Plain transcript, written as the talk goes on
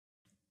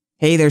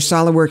Hey there,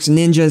 SolidWorks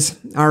ninjas.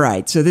 All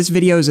right, so this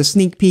video is a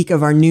sneak peek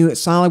of our new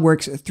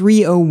SolidWorks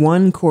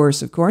 301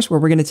 course, of course, where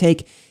we're going to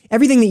take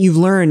everything that you've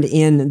learned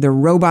in the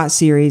robot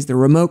series, the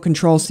remote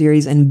control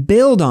series, and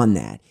build on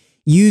that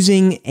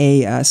using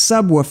a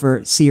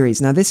subwoofer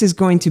series. Now, this is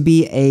going to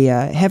be a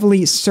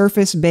heavily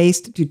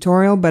surface-based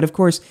tutorial, but of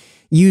course,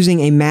 using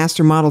a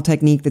master model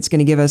technique that's going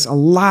to give us a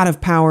lot of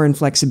power and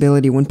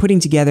flexibility when putting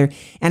together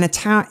an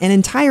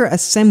entire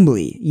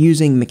assembly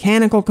using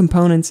mechanical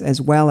components as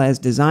well as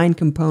design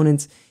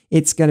components.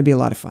 It's going to be a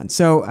lot of fun.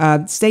 So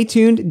stay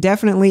tuned.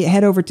 Definitely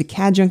head over to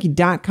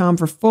cadjunkie.com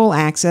for full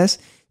access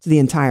to the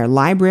entire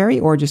library,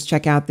 or just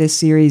check out this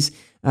series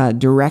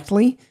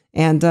directly.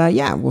 And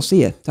yeah, we'll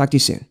see you. Talk to you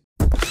soon.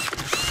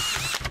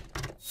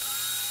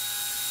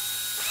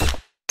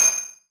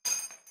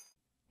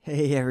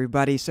 Hey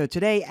everybody, so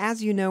today,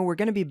 as you know, we're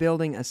going to be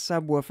building a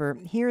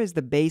subwoofer. Here is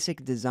the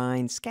basic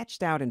design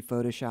sketched out in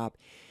Photoshop,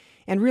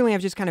 and really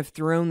I've just kind of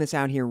thrown this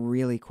out here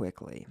really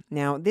quickly.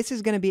 Now, this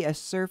is going to be a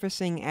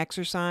surfacing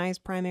exercise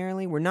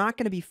primarily. We're not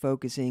going to be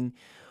focusing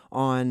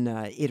on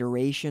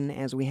iteration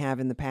as we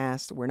have in the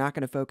past. We're not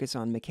going to focus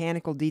on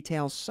mechanical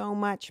details so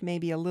much,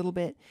 maybe a little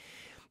bit.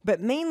 But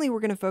mainly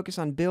we're going to focus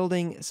on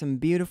building some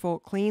beautiful,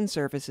 clean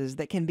surfaces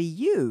that can be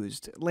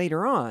used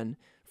later on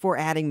for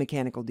adding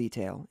mechanical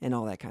detail and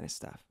all that kind of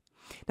stuff.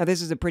 Now,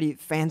 this is a pretty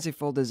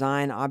fanciful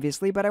design,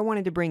 obviously, but I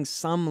wanted to bring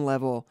some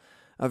level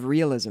of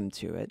realism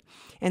to it.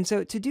 And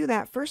so to do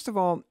that, first of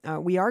all,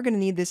 we are going to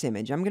need this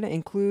image. I'm going to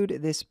include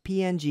this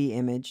PNG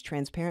image,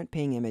 transparent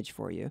ping image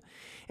for you.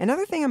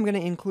 Another thing I'm going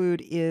to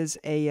include is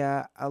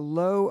a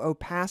low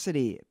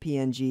opacity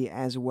PNG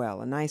as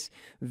well, a nice,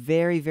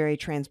 very, very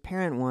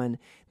transparent one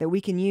that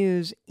we can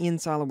use in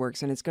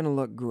SolidWorks, and it's going to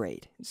look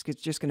great. It's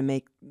just going to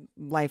make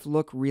life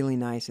look really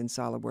nice in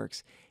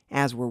SolidWorks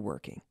as we're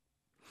working.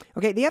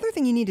 Okay, the other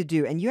thing you need to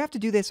do, and you have to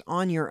do this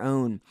on your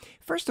own,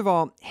 first of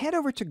all, head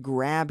over to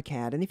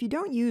GrabCAD, and if you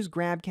don't use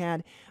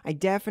GrabCAD, I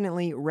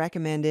definitely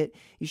recommend it.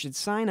 You should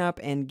sign up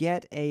and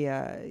get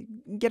a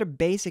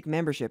basic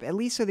membership, at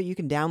least so that you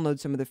can download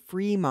some of the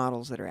free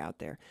models that are out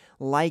there,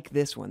 like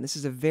this one. This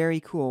is a very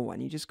cool one.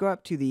 You just go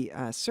up to the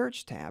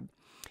Search tab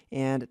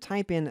and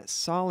type in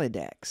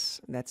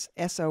SolidX. That's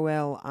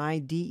S-O-L-I-D-E-X.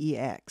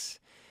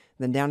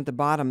 Then down at the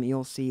bottom,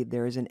 you'll see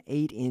there is an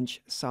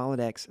 8-inch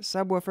SolidX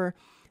subwoofer.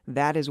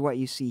 That is what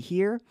you see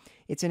here.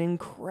 It's an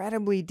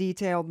incredibly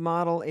detailed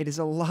model. It is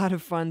a lot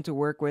of fun to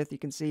work with. You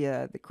can see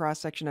the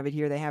cross-section of it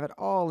here. They have it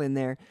all in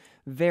there.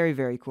 Very,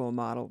 very cool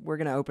model. We're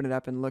going to open it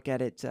up and look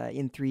at it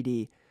in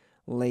 3D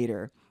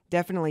later.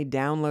 Definitely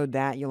download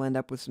that. You'll end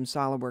up with some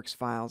SolidWorks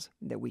files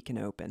that we can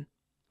open.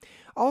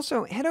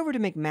 Also, head over to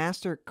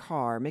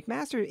McMasterCAD.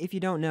 McMaster, if you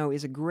don't know,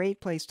 is a great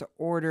place to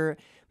order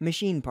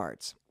machine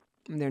parts.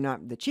 They're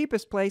not the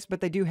cheapest place,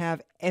 but they do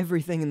have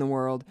everything in the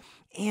world,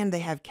 and they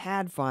have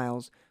CAD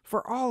files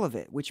for all of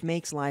it, which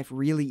makes life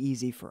really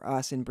easy for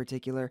us in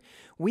particular.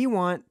 We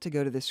want to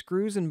go to the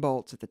screws and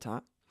bolts at the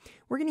top.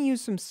 We're going to use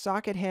some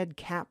socket head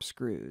cap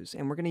screws,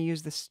 and we're going to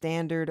use the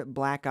standard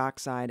black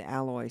oxide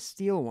alloy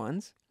steel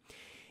ones.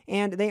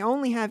 And they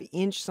only have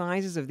inch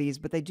sizes of these,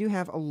 but they do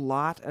have a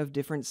lot of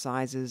different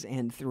sizes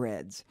and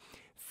threads.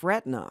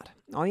 Fret not.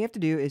 All you have to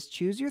do is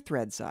choose your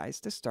thread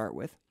size to start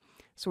with.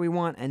 So we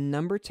want a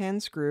number 10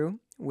 screw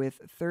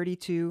with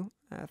 32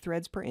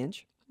 threads per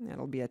inch.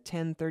 That'll be a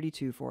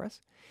 1032 for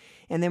us.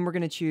 And then we're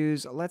going to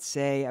choose, let's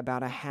say,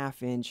 about a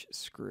 1/2 inch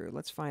screw.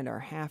 Let's find our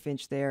 1/2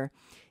 inch there.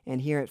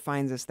 And here it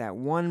finds us that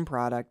one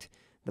product,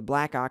 the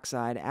black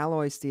oxide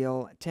alloy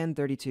steel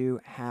 1032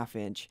 1/2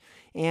 inch.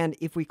 And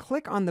if we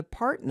click on the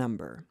part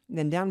number,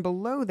 then down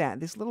below that,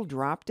 this little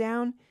drop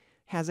down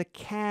has a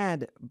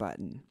CAD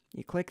button.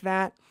 You click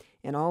that,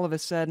 and all of a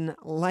sudden,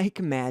 like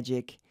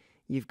magic,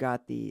 you've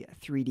got the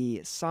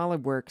 3D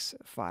SolidWorks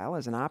file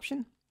as an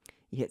option.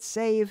 You hit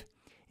save,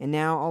 and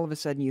now all of a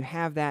sudden you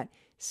have that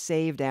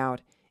saved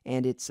out,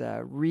 and it's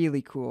a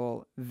really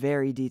cool,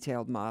 very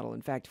detailed model.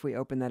 In fact, if we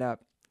open that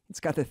up, it's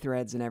got the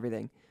threads and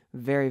everything.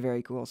 Very,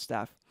 very cool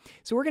stuff.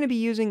 So we're going to be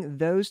using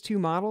those two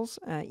models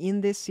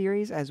in this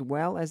series as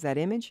well as that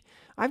image.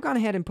 I've gone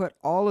ahead and put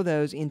all of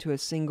those into a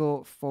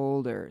single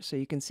folder. So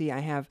you can see I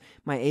have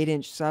my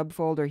 8-inch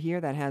subfolder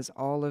here that has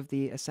all of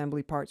the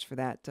assembly parts for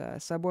that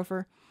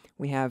subwoofer.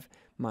 We have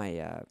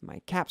my,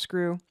 my cap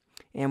screw,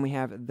 and we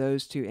have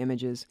those two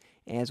images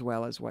as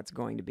well as what's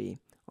going to be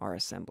our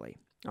assembly.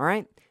 All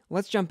right,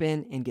 let's jump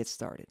in and get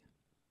started.